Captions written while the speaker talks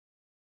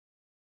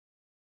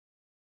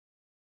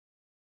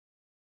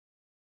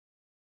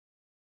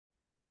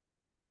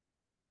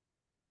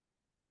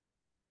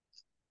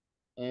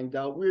And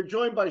we're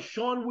joined by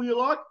Sean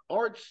Wheelock,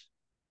 Art's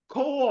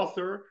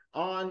co-author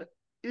on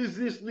Is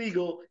This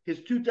Legal,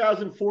 his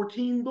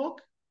 2014 book.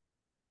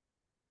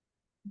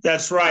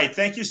 That's right.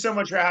 Thank you so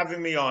much for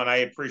having me on. I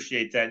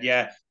appreciate that.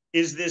 Yeah.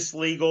 Is This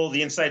Legal?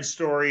 The inside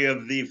story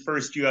of the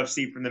first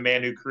UFC from the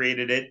man who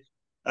created it.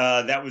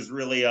 That was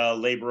really a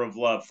labor of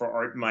love for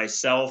Art and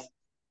myself.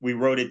 We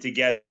wrote it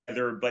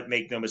together, but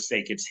make no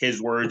mistake, it's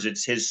his words,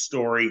 it's his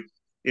story,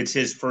 it's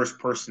his first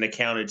person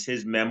account, it's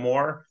his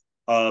memoir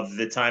of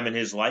the time in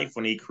his life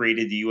when he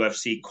created the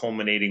UFC,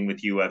 culminating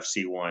with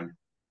UFC 1.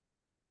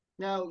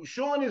 Now,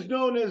 Sean is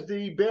known as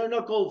the bare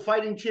knuckle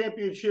fighting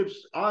championships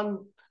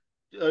on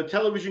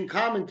television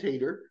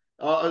commentator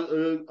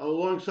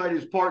alongside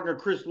his partner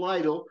Chris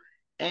Lytle,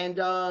 and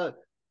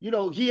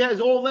he has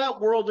all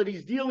that world that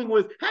he's dealing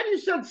with. How do you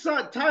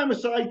set time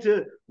aside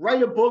to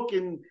write a book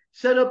and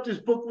set up this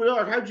book with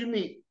Art? How'd you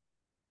meet?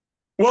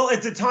 Well,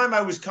 at the time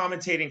I was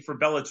commentating for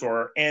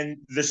Bellator, and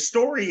the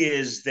story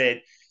is that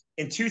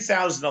in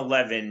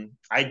 2011,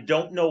 I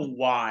don't know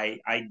why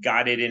I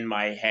got it in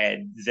my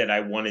head that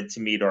I wanted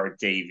to meet Art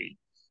Davie.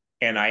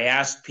 And I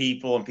asked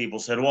people, and people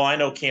said, "Well, I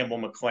know Campbell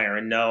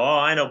McLaren. No, oh,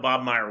 I know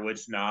Bob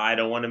Meyerowitz. No, I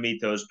don't want to meet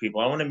those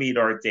people. I want to meet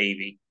Art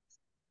Davie."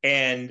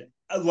 And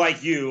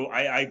like you,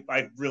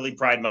 I really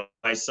pride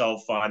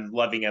myself on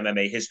loving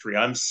MMA history.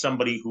 I'm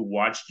somebody who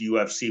watched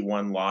UFC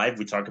 1 live.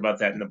 We talk about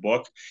that in the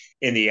book.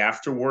 In the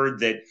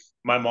afterword, that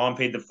my mom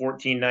paid the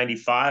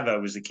 $14.95. I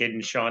was a kid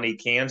in Shawnee,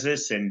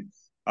 Kansas, and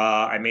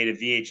I made a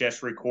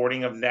VHS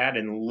recording of that,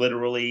 and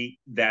literally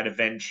that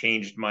event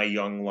changed my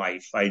young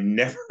life. I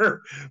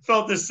never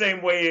felt the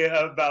same way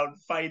about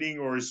fighting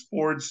or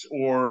sports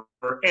or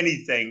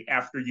anything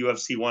after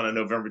UFC 1 on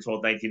November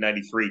 12th,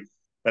 1993.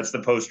 That's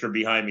the poster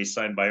behind me,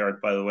 signed by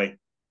Art, by the way.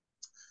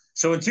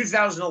 So in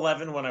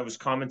 2011, when I was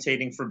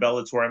commentating for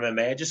Bellator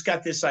MMA, I just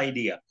got this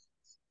idea.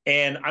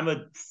 And I'm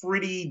a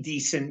pretty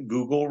decent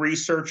Google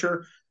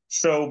researcher.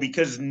 So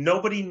because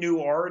nobody knew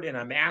Art and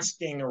I'm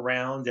asking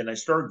around and I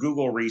start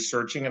Google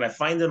researching and I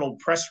find an old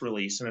press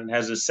release and it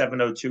has a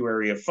 702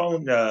 area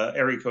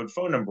code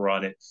phone number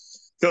on it.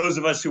 Those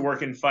of us who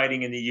work in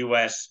fighting in the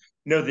US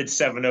know that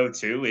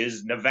 702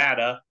 is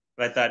Nevada.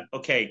 I thought,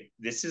 okay,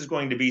 this is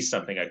going to be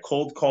something. I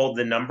cold called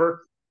the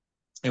number.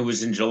 It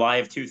was in July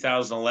of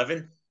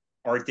 2011.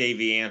 Art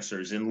Davie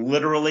answers. And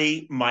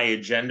literally, my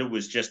agenda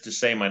was just to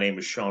say, my name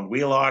is Sean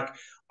Wheelock.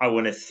 I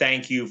want to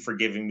thank you for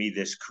giving me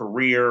this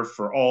career,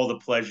 for all the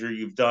pleasure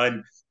you've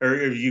done, or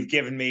you've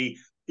given me.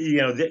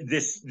 Your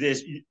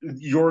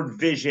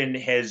vision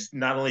has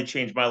not only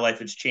changed my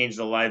life, it's changed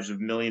the lives of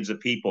millions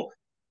of people.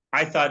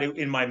 I thought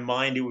in my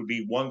mind it would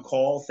be one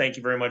call. Thank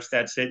you very much.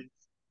 That's it.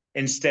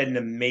 Instead, an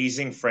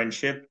amazing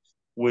friendship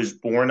was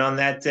born on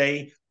that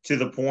day, to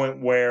the point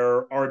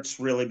where Art's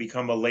really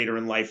become a later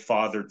in life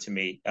father to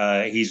me.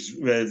 He's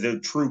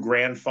the true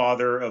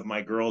grandfather of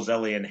my girls,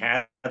 Ellie and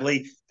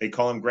Hadley. They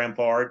call him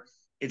Grandpa Art.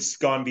 It's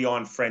gone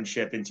beyond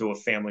friendship into a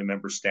family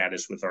member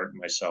status with Art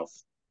and myself.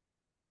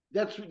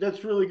 That's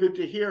really good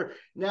to hear.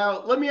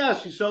 Now, let me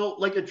ask you. So,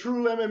 like a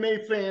true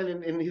MMA fan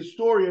and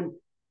historian,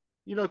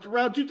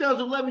 around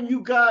 2011,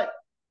 you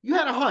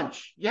had a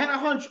hunch. You had a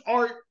hunch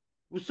Art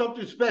was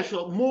something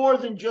special, more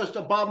than just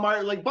a Bob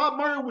Meyer. Like Bob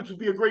Meyer, which would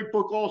be a great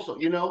book also,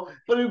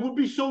 but it would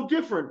be so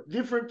different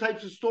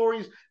types of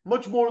stories,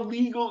 much more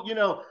legal,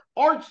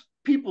 Art's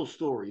people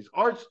stories.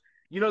 Art's,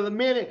 the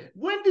man.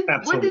 When did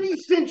Absolutely. he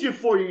cinch it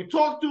for you? You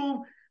talked to him.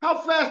 How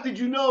fast did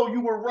you know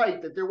you were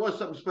right, that there was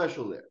something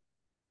special there?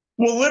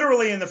 Well,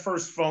 literally in the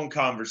first phone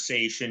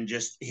conversation,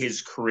 just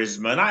his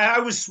charisma. And I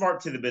was smart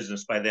to the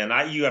business by then.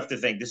 You have to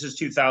think, this is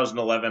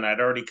 2011.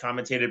 I'd already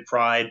commentated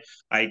Pride.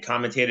 I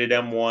commentated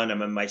M1.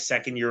 I'm in my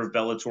second year of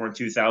Bellator in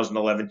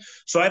 2011.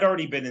 So I'd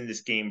already been in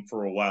this game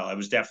for a while. I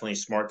was definitely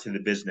smart to the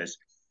business.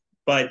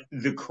 But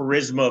the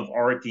charisma of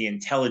Art, the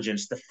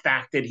intelligence, the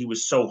fact that he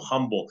was so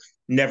humble,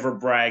 never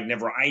bragged,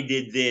 never I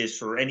did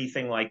this or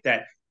anything like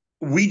that.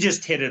 We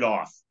just hit it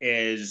off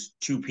as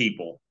two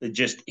people that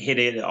just hit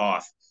it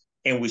off.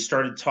 And we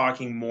started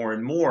talking more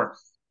and more.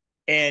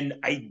 And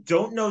I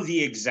don't know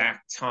the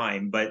exact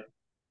time, but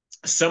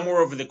somewhere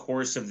over the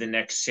course of the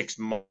next 6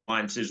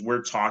 months, as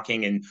we're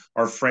talking and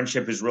our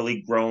friendship is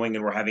really growing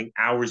and we're having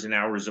hours and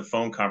hours of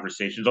phone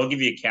conversations. I'll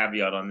give you a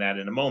caveat on that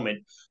in a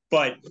moment.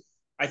 But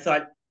I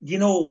thought,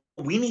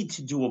 we need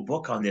to do a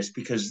book on this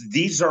because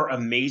these are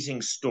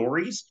amazing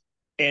stories.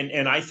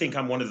 And I think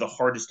I'm one of the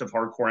hardest of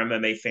hardcore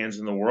MMA fans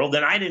in the world.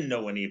 And I didn't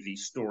know any of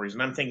these stories.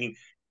 And I'm thinking,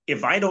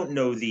 if I don't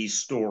know these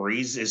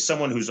stories, as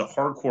someone who's a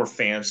hardcore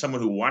fan, someone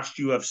who watched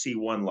UFC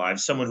 1 live,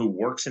 someone who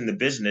works in the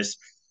business,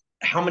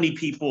 how many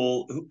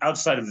people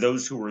outside of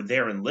those who were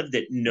there and lived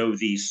it know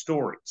these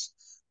stories?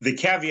 The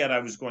caveat I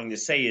was going to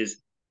say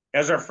is,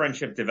 as our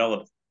friendship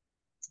developed,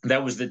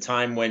 that was the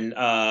time when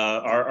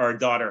our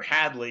daughter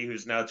Hadley,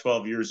 who's now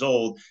 12 years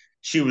old,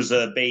 she was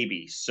a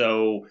baby.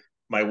 So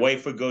my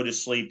wife would go to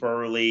sleep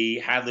early.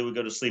 Hadley would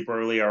go to sleep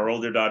early. Our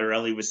older daughter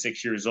Ellie was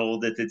 6 years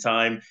old at the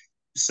time.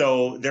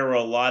 So there were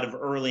a lot of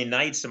early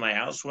nights in my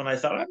house when I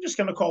thought, I'm just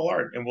going to call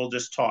Art and we'll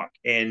just talk.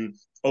 And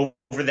over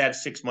that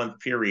 6 month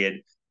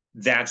period,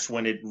 that's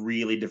when it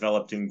really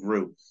developed and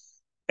grew.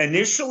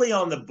 Initially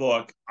on the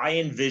book, I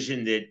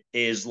envisioned it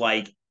as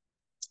like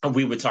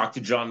we would talk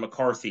to John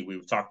McCarthy, we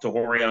would talk to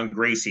Horion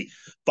Gracie,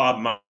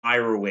 Bob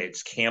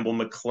Meyerowitz, Campbell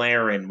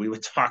McLaren, we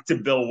would talk to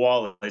Bill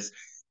Wallace,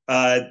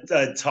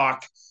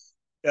 talk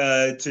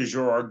to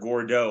Gerard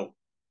Gordeau.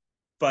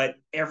 But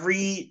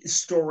every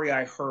story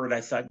I heard,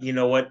 I thought, you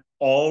know what?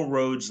 All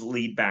roads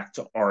lead back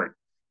to Art.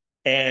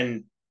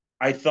 And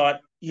I thought,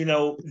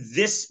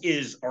 this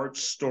is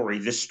Art's story.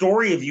 The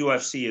story of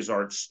UFC is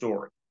Art's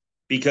story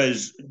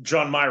because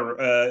Bob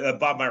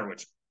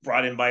Meyerowitz,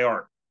 brought in by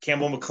Art,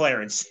 Campbell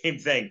McLaren, same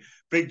thing,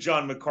 Big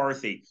John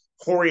McCarthy,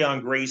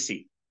 Horion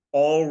Gracie,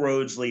 all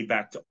roads lead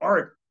back to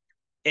Art.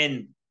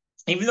 And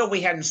even though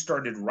we hadn't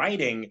started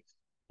writing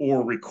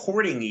or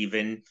recording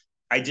even,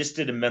 I just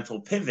did a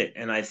mental pivot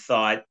and I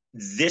thought,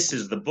 this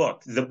is the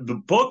book. The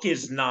book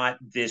is not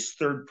this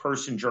third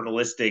person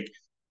journalistic,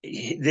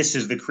 this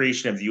is the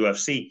creation of the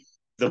UFC.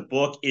 The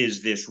book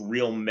is this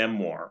real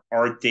memoir,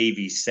 Art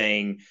Davie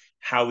saying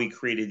how he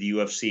created the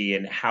UFC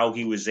and how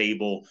he was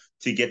able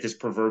to get this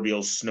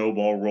proverbial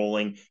snowball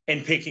rolling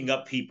and picking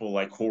up people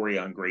like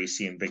Horion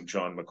Gracie and Big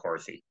John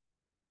McCarthy.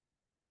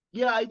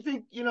 Yeah, I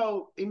think,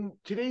 in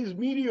today's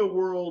media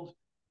world,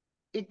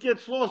 it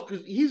gets lost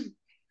because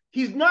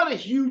he's not a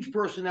huge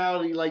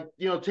personality, like,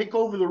 take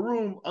over the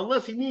room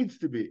unless he needs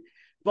to be.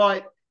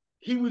 But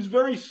he was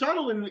very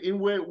subtle in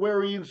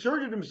where he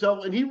inserted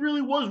himself, and he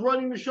really was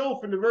running the show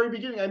from the very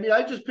beginning. I mean,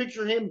 I just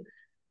picture him,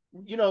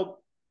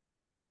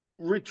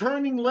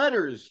 returning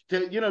letters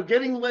to,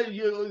 getting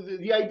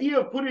the idea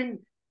of putting,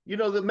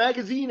 the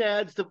magazine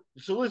ads to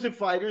solicit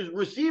fighters,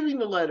 receiving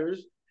the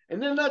letters,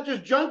 and then not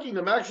just junking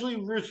them, actually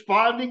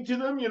responding to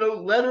them,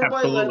 letter by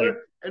Absolutely. letter,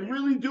 and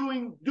really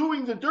doing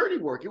the dirty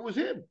work. It was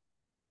him.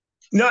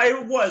 No,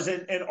 it was,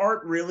 and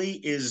Art really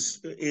is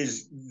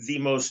the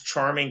most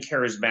charming,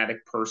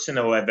 charismatic person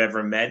who I've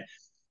ever met.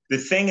 The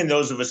thing, and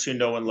those of us who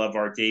know and love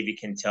Art Davie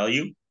can tell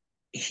you,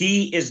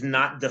 he is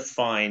not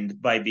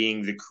defined by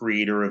being the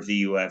creator of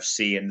the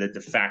UFC and the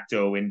de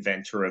facto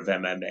inventor of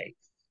MMA.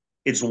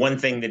 It's one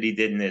thing that he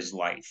did in his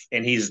life,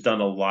 and he's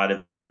done a lot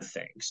of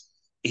things.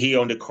 He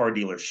owned a car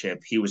dealership.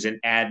 He was an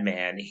ad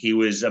man. He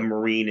was a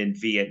Marine in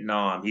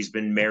Vietnam. He's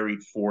been married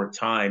 4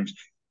 times.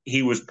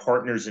 He was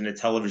partners in a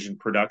television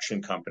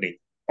production company.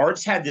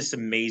 Art's had this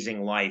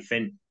amazing life.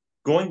 And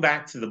going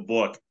back to the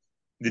book,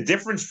 the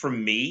difference for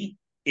me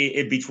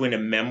between a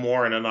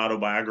memoir and an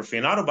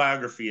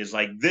autobiography is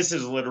like, this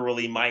is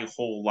literally my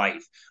whole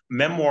life.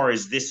 Memoir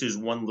is, this is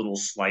one little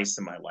slice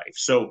of my life.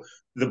 So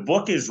the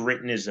book is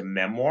written as a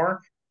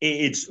memoir.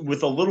 It's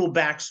with a little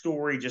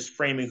backstory, just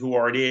framing who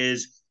Art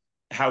is,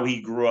 how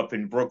he grew up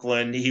in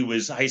Brooklyn. He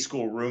was high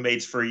school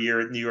roommates for a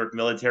year at New York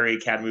Military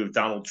Academy with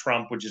Donald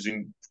Trump, which is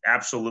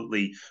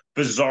absolutely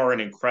bizarre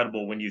and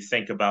incredible when you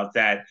think about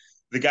that.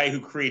 The guy who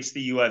creates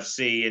the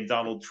UFC and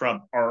Donald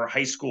Trump are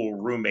high school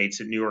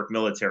roommates at New York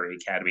Military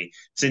Academy.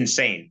 It's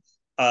insane.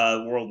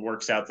 World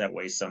works out that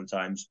way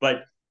sometimes.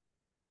 But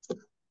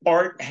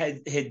Art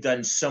had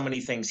done so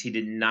many things. He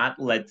did not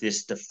let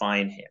this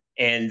define him.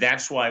 And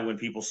that's why when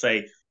people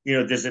say,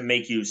 does it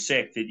make you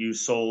sick that you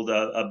sold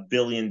a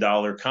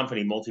billion-dollar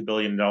company,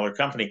 multi-billion-dollar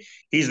company?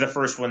 He's the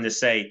first one to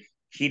say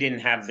he didn't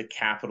have the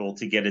capital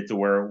to get it to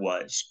where it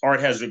was.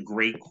 Art has a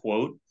great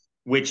quote,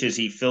 which is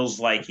he feels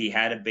like he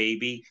had a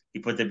baby, he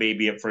put the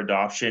baby up for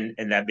adoption,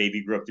 and that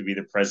baby grew up to be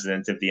the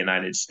president of the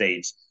United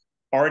States.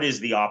 Art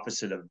is the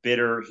opposite of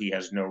bitter. He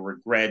has no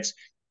regrets.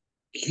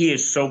 He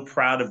is so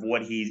proud of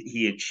what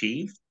he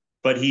achieved,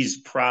 but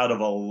he's proud of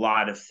a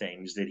lot of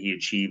things that he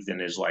achieved in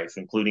his life,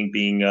 including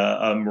being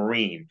a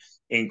Marine,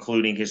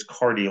 including his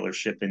car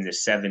dealership in the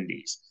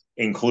 70s,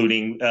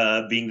 including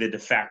being the de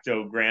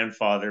facto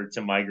grandfather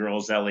to my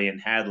girls, Ellie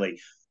and Hadley.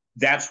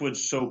 That's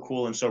what's so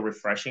cool and so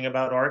refreshing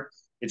about Art.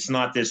 It's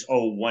not this,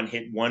 one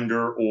hit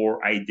wonder,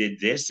 or I did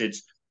this.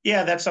 It's,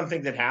 yeah, that's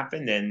something that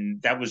happened,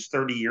 and that was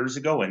 30 years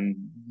ago, and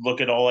look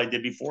at all I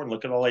did before, and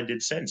look at all I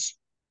did since.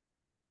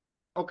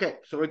 Okay,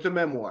 so it's a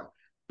memoir.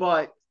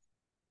 But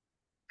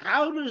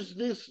how does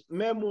this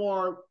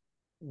memoir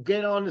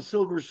get on the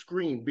silver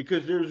screen?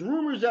 Because there's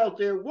rumors out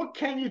there. What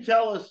can you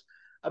tell us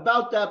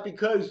about that?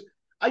 Because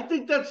I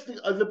think that's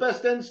the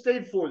best end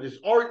state for this.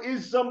 Art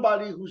is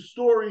somebody whose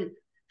story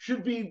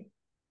should be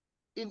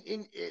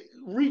in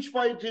reached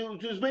by to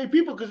as many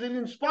people, because it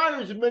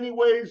inspires in many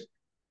ways,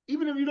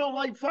 even if you don't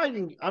like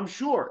fighting, I'm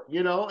sure,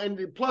 and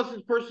plus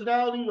his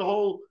personality, the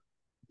whole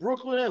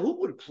Brooklyn,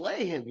 who would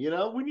play him?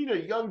 We need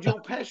a young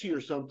Joe Pesci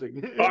or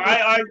something.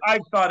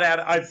 I've thought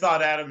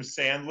Adam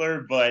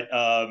Sandler, but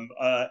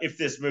if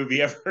this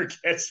movie ever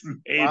gets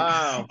made,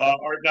 Wow.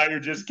 Art and I are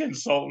just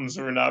consultants,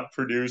 and we're not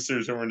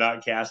producers, and we're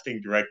not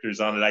casting directors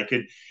on it. I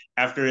could,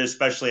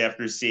 especially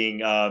after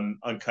seeing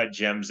Uncut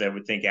Gems, I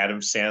would think Adam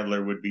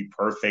Sandler would be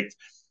perfect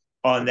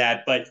on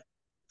that. But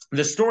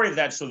the story of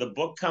that, so the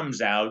book comes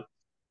out.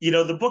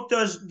 The book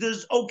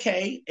does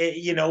okay.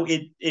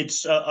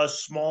 It's a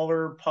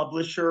smaller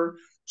publisher,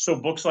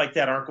 So books like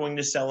that aren't going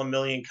to sell a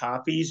million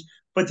copies.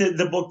 But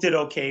the book did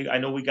okay. I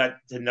know we got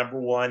to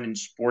 #1 in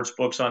sports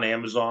books on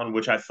Amazon,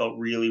 which I felt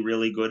really,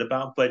 really good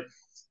about. But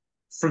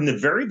from the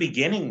very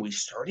beginning, we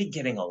started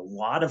getting a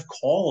lot of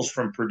calls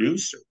from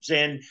producers.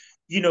 And,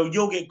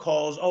 you'll get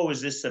calls, oh,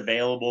 is this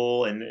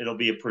available? And it'll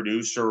be a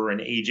producer or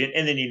an agent.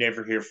 And then you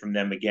never hear from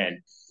them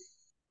again.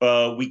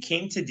 We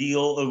came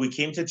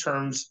to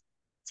terms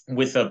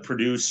with a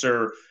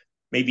producer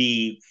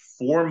maybe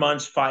 4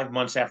 months, 5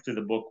 months after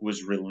the book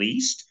was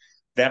released.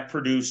 That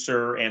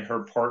producer and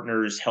her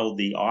partners held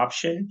the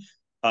option.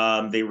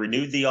 They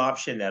renewed the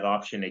option. That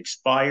option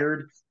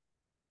expired.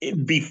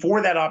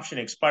 Before that option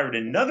expired,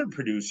 another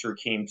producer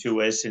came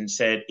to us and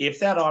said, if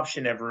that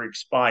option ever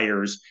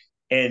expires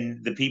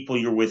and the people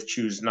you're with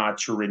choose not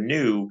to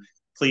renew,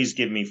 please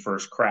give me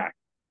first crack.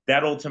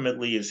 That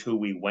ultimately is who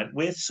we went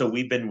with. So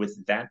we've been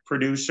with that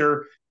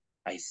producer,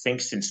 I think,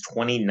 since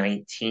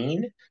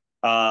 2019.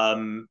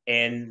 And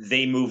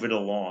they move it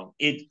along.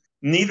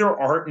 Neither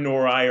Art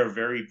nor I are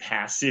very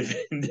passive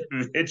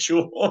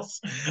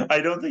individuals. I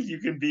don't think you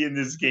can be in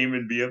this game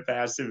and be a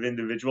passive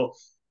individual.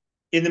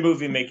 In the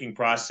movie making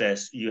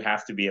process, you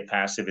have to be a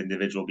passive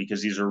individual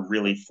because these are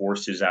really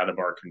forces out of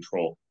our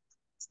control.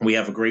 We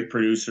have a great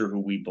producer who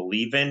we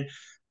believe in.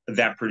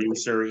 That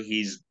producer,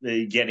 he's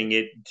getting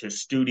it to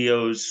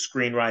studios,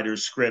 screenwriters,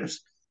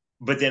 scripts.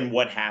 But then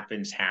what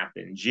happens.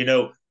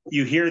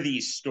 You hear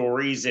these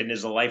stories, and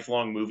as a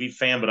lifelong movie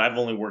fan, but I've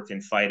only worked in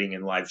fighting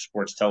and live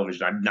sports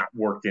television. I've not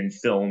worked in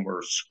film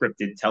or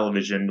scripted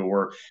television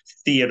or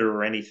theater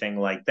or anything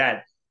like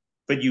that.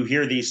 But you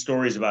hear these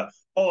stories about,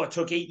 oh, it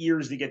took 8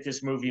 years to get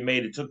this movie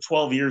made. It took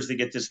 12 years to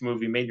get this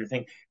movie made. You're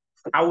thinking,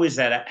 how is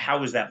that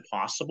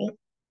possible?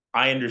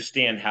 I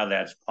understand how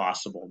that's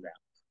possible now.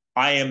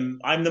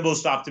 I'm the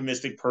most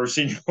optimistic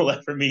person you'll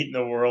ever meet in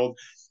the world.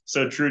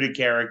 So true to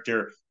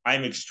character,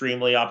 I'm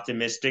extremely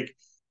optimistic.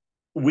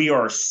 We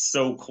are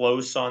so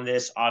close on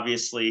this.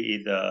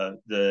 Obviously,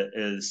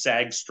 the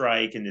SAG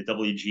strike and the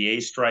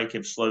WGA strike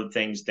have slowed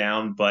things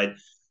down. But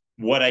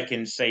what I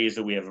can say is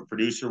that we have a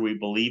producer we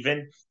believe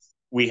in.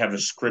 We have a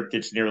script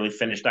that's nearly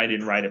finished. I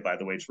didn't write it, by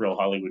the way. It's real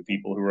Hollywood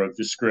people who wrote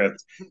the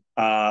script.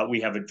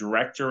 We have a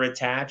director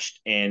attached,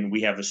 and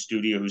we have a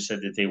studio who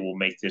said that they will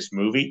make this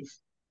movie.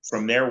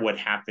 From there, what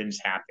happens,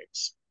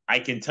 happens. I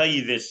can tell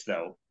you this,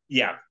 though.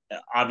 Yeah,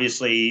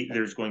 obviously,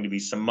 there's going to be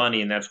some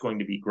money, and that's going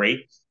to be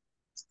great.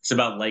 It's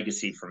about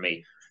legacy for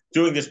me.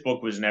 Doing this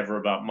book was never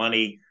about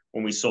money.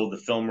 When we sold the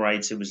film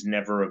rights, it was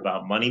never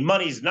about money.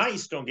 Money's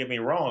nice, don't get me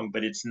wrong,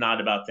 but it's not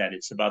about that.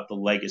 It's about the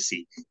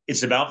legacy.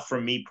 It's about,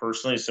 for me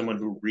personally, as someone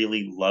who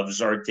really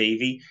loves Art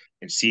Davie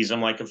and sees him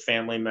like a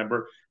family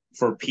member,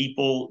 for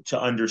people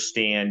to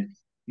understand,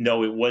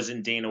 no, it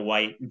wasn't Dana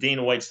White.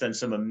 Dana White's done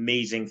some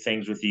amazing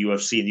things with the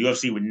UFC, and the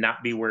UFC would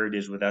not be where it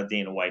is without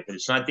Dana White. But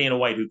it's not Dana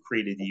White who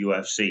created the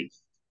UFC.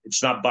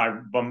 It's not by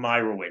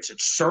Meyerowitz.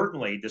 It's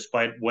certainly,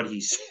 despite what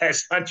he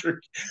says,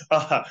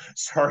 Campbell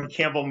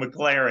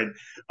McLaren.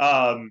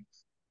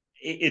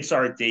 It's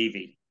Art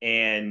Davie.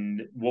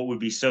 And what would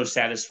be so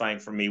satisfying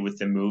for me with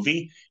the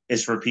movie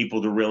is for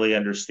people to really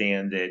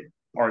understand that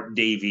Art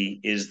Davie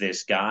is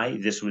this guy.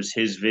 This was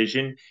his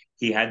vision.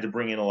 He had to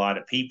bring in a lot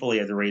of people. He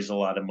had to raise a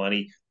lot of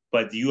money.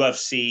 But the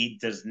UFC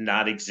does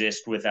not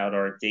exist without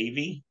Art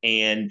Davie,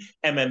 and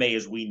MMA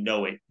as we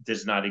know it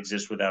does not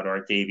exist without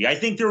Art Davie. I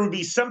think there would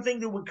be something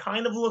that would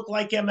kind of look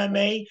like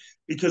MMA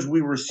because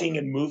we were seeing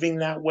it moving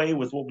that way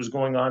with what was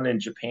going on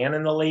in Japan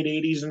in the late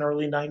 80s and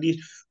early 90s.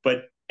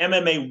 But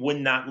MMA would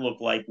not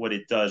look like what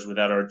it does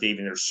without Art Davie,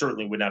 and there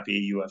certainly would not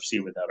be a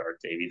UFC without Art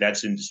Davie.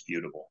 That's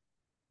indisputable.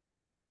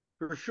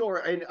 For sure.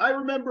 And I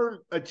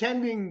remember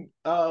attending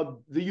the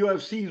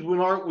UFCs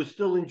when Art was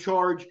still in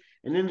charge,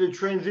 and then the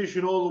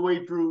transition all the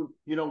way through,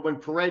 when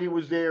Peretti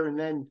was there, and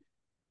then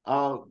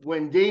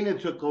when Dana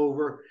took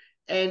over.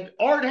 And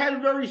Art had a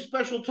very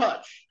special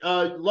touch.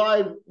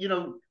 Live,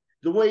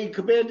 the way he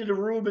commanded the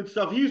room and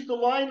stuff. He used to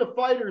line the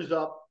fighters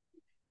up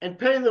and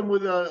pay them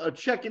with a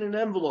check in an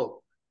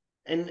envelope.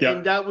 And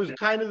that was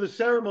kind of the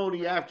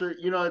ceremony after,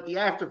 at the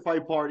after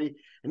fight party.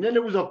 And then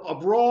there was a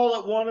brawl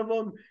at one of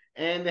them,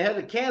 and they had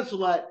to cancel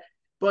that.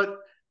 But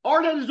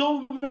Art had his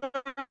own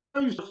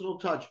personal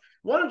touch.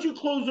 Why don't you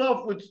close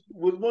off with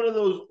one of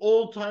those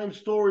old time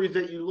stories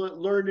that you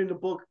learned in the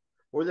book,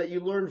 or that you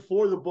learned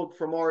for the book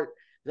from Art,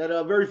 that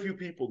very few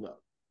people know?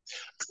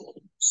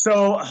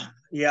 So,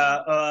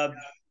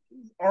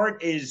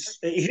 Art is.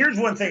 Here's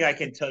one thing I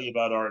can tell you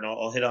about Art, and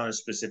I'll hit on a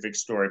specific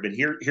story. But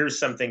here's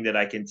something that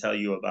I can tell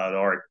you about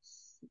Art.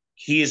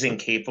 He is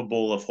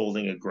incapable of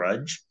holding a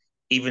grudge.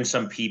 Even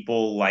some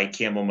people like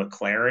Campbell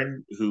McLaren,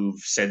 who've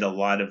said a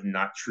lot of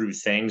not true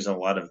things, a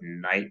lot of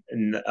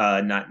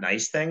not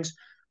nice things.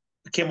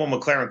 Campbell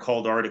McLaren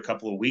called Art a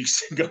couple of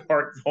weeks ago.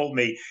 Art told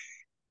me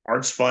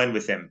Art's fine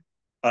with him.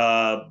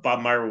 Bob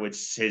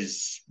Meyerowitz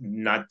has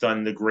not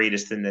done the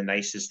greatest and the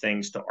nicest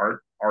things to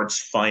Art. Art's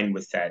fine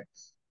with that.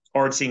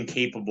 Art's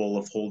incapable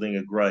of holding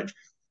a grudge.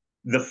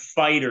 The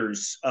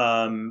fighters,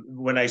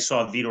 when I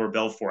saw Vitor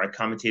Belfort, I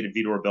commentated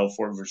Vitor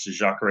Belfort versus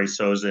Jacare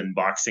Souza in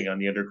boxing on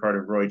the undercard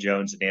of Roy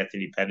Jones and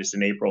Anthony Pettis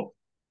in April.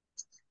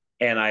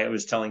 And I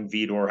was telling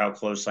Vitor how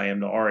close I am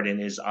to Art, and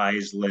his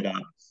eyes lit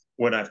up.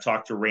 When I've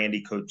talked to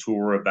Randy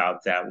Couture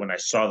about that, when I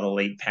saw the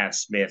late Pat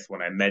Smith,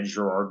 when I met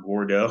Gerard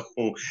Gordeau,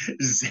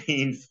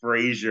 Zane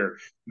Frazier,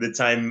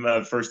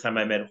 the first time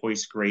I met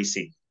Hoist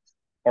Gracie,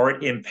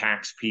 Art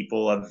impacts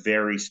people a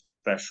very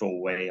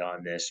special way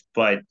on this.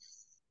 But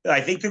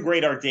I think the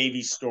great Art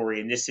Davie story,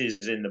 and this is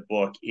in the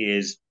book,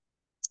 is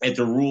at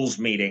the rules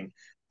meeting.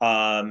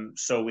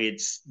 So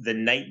it's the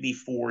night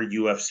before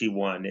UFC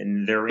 1,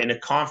 and they're in a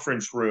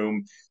conference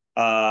room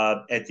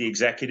at the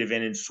Executive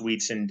Inn and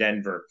Suites in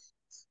Denver.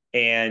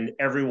 And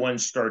everyone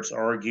starts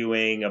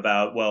arguing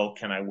about, well,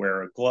 can I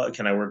wear a glove?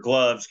 Can I wear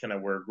gloves? Can I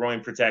wear a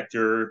groin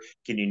protector?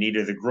 Can you knee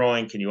to the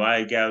groin? Can you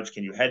eye gouge?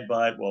 Can you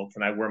headbutt? Well,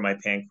 can I wear my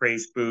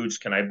pancrase boots?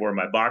 Can I wear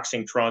my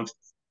boxing trunks?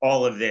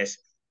 All of this.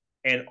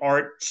 And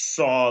Art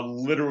saw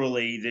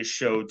literally this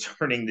show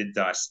turning to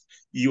dust,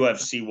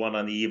 UFC 1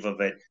 on the eve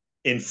of it,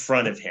 in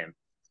front of him.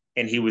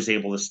 And he was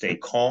able to stay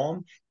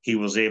calm. He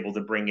was able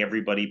to bring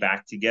everybody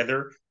back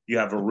together. You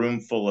have a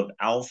room full of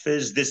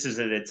alphas. This is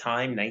at a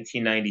time,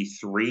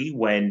 1993,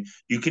 when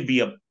you could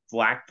be a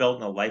black belt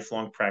and a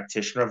lifelong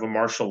practitioner of a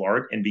martial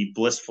art and be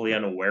blissfully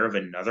unaware of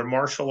another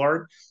martial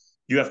art.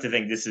 You have to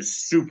think this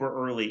is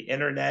super early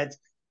internet.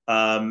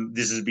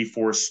 This is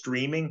before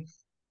streaming.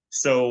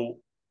 So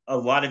a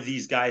lot of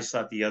these guys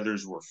thought the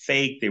others were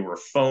fake. They were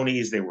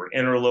phonies. They were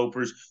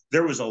interlopers.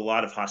 There was a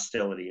lot of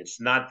hostility.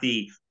 It's not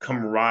the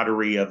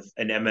camaraderie of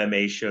an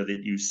MMA show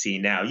that you see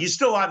now. You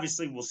still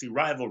obviously will see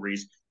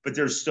rivalries, but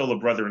there's still a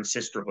brother and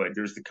sisterhood.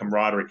 There's the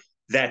camaraderie.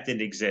 That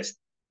didn't exist.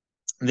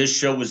 This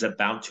show was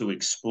about to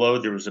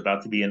explode. There was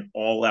about to be an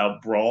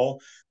all-out brawl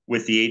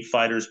with the 8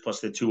 fighters plus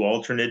the 2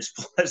 alternates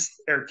plus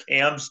their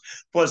camps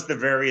plus the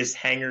various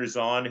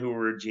hangers-on who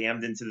were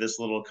jammed into this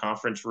little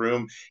conference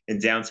room in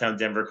downtown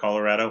Denver,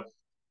 Colorado.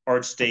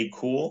 Art stayed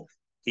cool.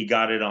 He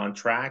got it on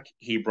track.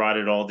 He brought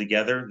it all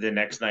together. The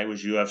next night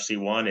was UFC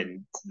 1,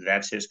 and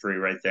that's history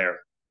right there.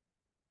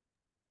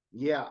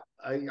 Yeah,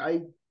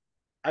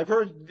 I've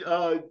heard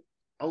a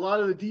lot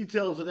of the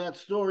details of that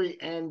story,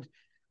 and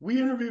we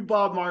interviewed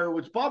Bob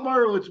Meyerowitz. Bob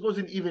Meyerowitz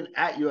wasn't even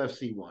at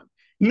UFC 1.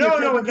 He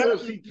attended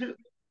UFC 2.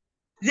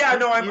 Yeah,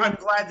 no, I'm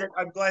glad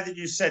that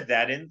you said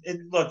that. And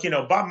look,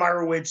 Bob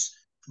Meyerowitz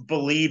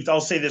believed. I'll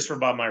say this for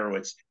Bob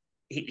Meyerowitz: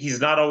 he's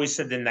not always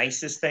said the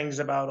nicest things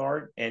about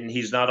Art, and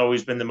he's not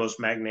always been the most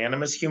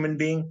magnanimous human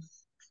being.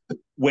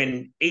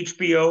 When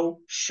HBO,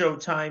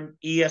 Showtime,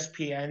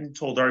 ESPN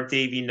told Art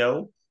Davie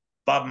no,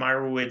 Bob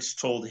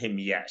Meyerowitz told him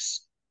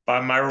yes.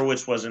 Bob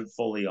Meyerowitz wasn't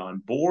fully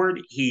on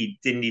board. He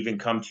didn't even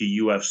come to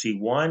UFC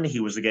 1. He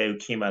was the guy who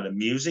came out of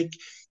music.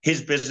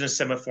 His business,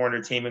 Semaphore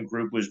Entertainment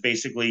Group, was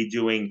basically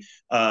doing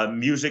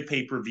music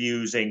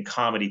pay-per-views and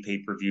comedy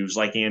pay-per-views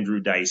like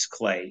Andrew Dice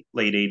Clay,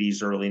 late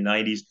 80s, early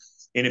 90s,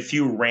 and a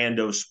few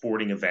rando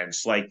sporting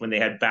events, like when they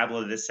had Battle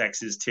of the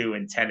Sexes 2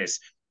 in tennis,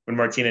 when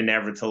Martina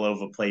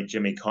Navratilova played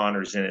Jimmy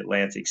Connors in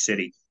Atlantic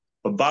City.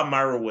 But Bob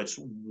Meyerowitz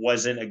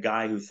wasn't a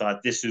guy who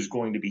thought this is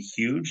going to be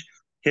huge.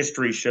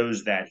 History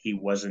shows that he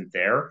wasn't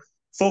there.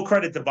 Full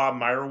credit to Bob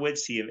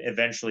Meyerowitz. He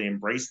eventually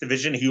embraced the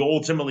vision. He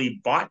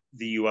ultimately bought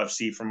the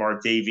UFC from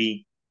Art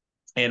Davie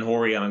and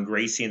Rorion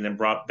Gracie and then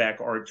brought back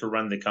Art to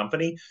run the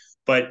company.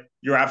 But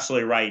you're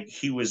absolutely right.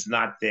 He was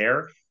not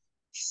there.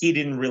 He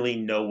didn't really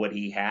know what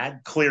he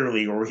had,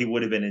 clearly, or he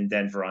would have been in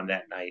Denver on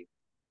that night.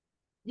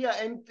 Yeah,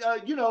 and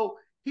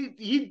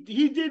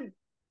he did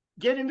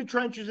get in the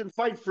trenches and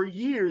fight for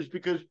years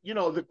because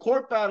the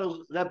court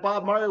battles that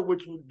Bob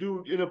Meyerowitz would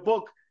do in a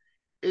book,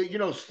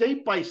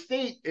 state by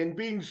state and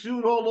being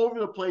sued all over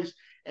the place.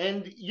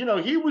 And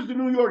he was the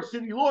New York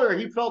City lawyer.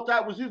 He felt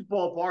that was his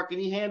ballpark, and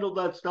he handled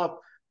that stuff.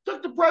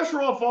 Took the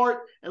pressure off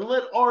Art and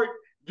let Art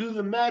do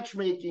the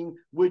matchmaking,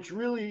 which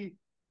really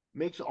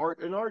makes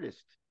Art an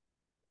artist.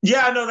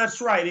 Yeah, no,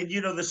 that's right.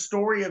 And the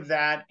story of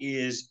that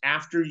is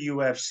after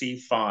UFC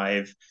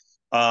 5,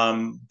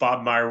 Bob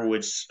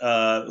Meyerowitz,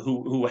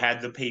 who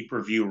had the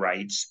pay-per-view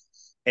rights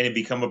and had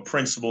become a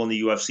principal in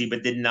the UFC,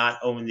 but did not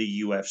own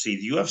the UFC.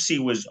 The UFC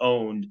was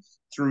owned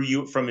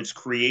from its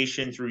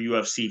creation through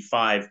UFC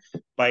 5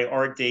 by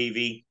Art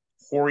Davie,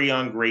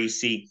 Rorion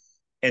Gracie,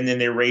 and then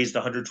they raised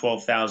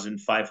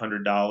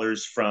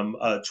 $112,500 from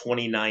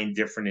 29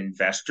 different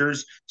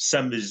investors,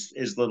 some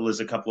as little as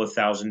a couple of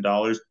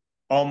 $1,000s.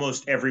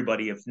 Almost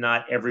everybody, if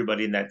not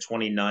everybody in that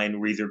 29,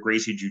 were either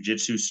Gracie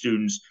Jiu-Jitsu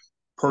students,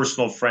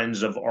 personal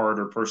friends of Art,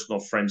 or personal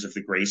friends of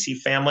the Gracie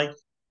family.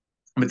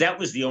 But that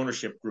was the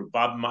ownership group.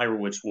 Bob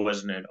Meyerowitz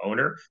wasn't an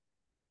owner.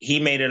 He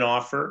made an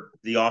offer.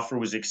 The offer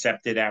was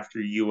accepted after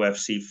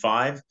UFC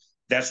 5.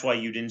 That's why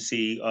you didn't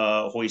see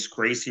Hoist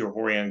Gracie or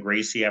Rorion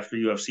Gracie after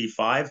UFC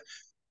 5.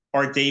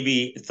 Art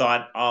Davie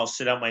thought, I'll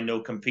sit out my no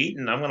compete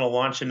and I'm going to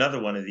launch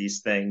another one of these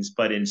things.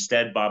 But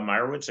instead, Bob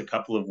Meyerowitz, a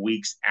couple of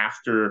weeks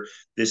after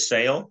this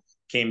sale,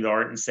 came to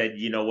Art and said,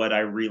 you know what, I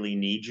really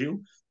need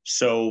you.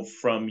 So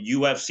from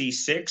UFC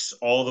 6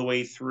 all the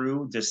way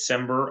through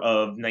December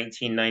of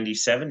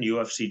 1997,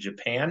 UFC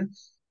Japan,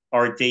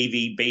 Art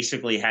Davie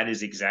basically had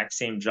his exact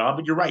same job.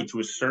 But you're right, to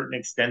a certain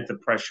extent, the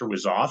pressure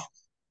was off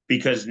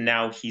because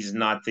now he's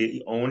not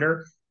the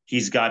owner.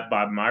 He's got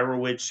Bob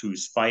Myrowitz,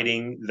 who's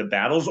fighting the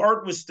battles.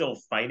 Art was still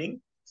fighting,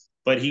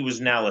 but he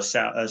was now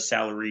a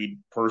salaried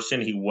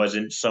person. He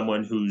wasn't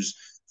someone who's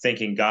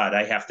thinking, God,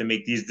 I have to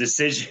make these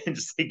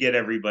decisions to get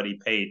everybody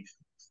paid.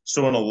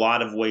 So in a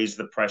lot of ways,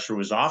 the pressure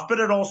was off, but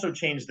it also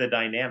changed the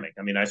dynamic.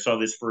 I mean, I saw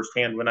this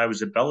firsthand when I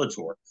was at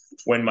Bellator,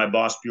 when my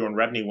boss Bjorn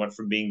Rebney went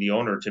from being the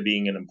owner to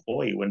being an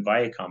employee when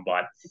Viacom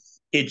bought.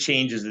 It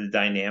changes the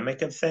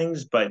dynamic of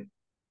things, but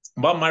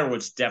Bob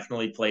Myrowitz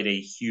definitely played a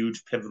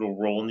huge pivotal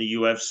role in the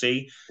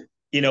UFC.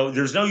 You know,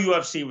 there's no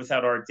UFC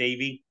without Art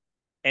Davie.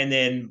 And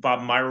then Bob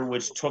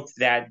Myrowitz took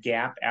that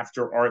gap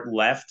after Art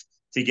left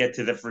to get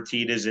to the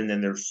Fertitas. And then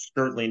there's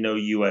certainly no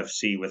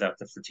UFC without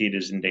the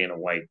Fertitas and Dana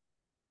White.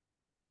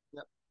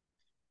 Yep.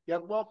 Yeah,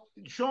 well,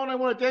 Sean, I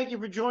want to thank you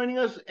for joining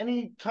us.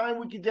 Any time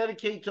we can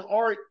dedicate to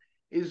Art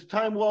is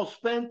time well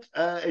spent,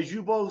 as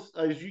you both,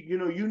 as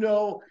you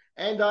know,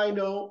 and I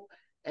know.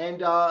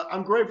 And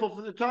I'm grateful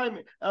for the time.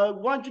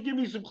 Why don't you give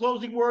me some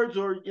closing words,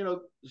 or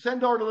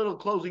send Art a little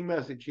closing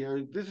message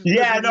here. This is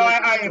Yeah, definitely no, the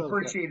end of I the show.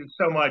 appreciate it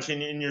so much,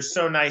 and you're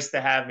so nice to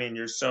have me, and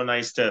you're so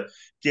nice to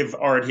give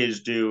Art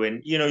his due.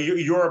 And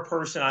you're a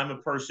person, I'm a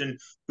person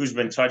who's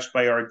been touched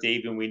by Art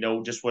Davie, and we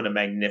know just what a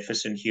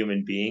magnificent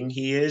human being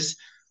he is.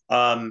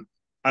 Um,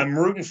 I'm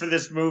rooting for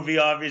this movie,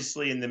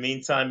 obviously. In the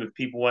meantime, if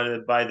people want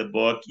to buy the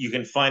book, you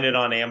can find it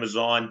on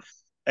Amazon.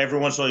 Every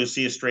once in a while, you'll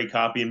see a stray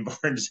copy in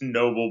Barnes and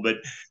Noble, but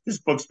this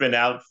book's been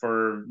out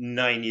for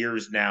 9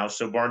 years now.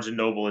 So Barnes and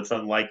Noble, it's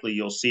unlikely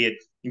you'll see it.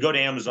 You can go to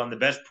Amazon. The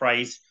best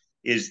price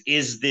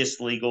is this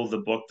legal the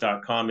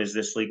book.com. Is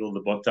this legal the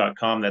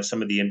book.com? That's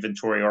some of the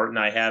inventory Art and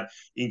I have.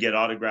 You can get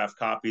autographed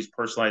copies,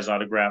 personalized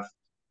autographed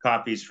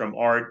copies from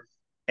Art.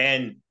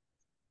 And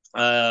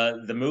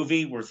the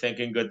movie, we're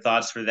thinking good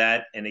thoughts for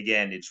that. And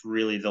again, it's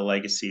really the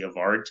legacy of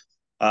Art.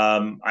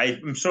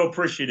 I'm so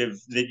appreciative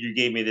that you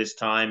gave me this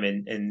time,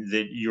 and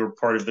that you're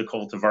part of the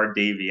cult of Art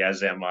Davie,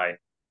 as am I.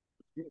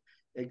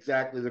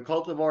 Exactly, the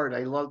cult of Art. I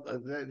love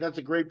that's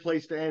a great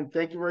place to end.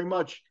 Thank you very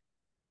much.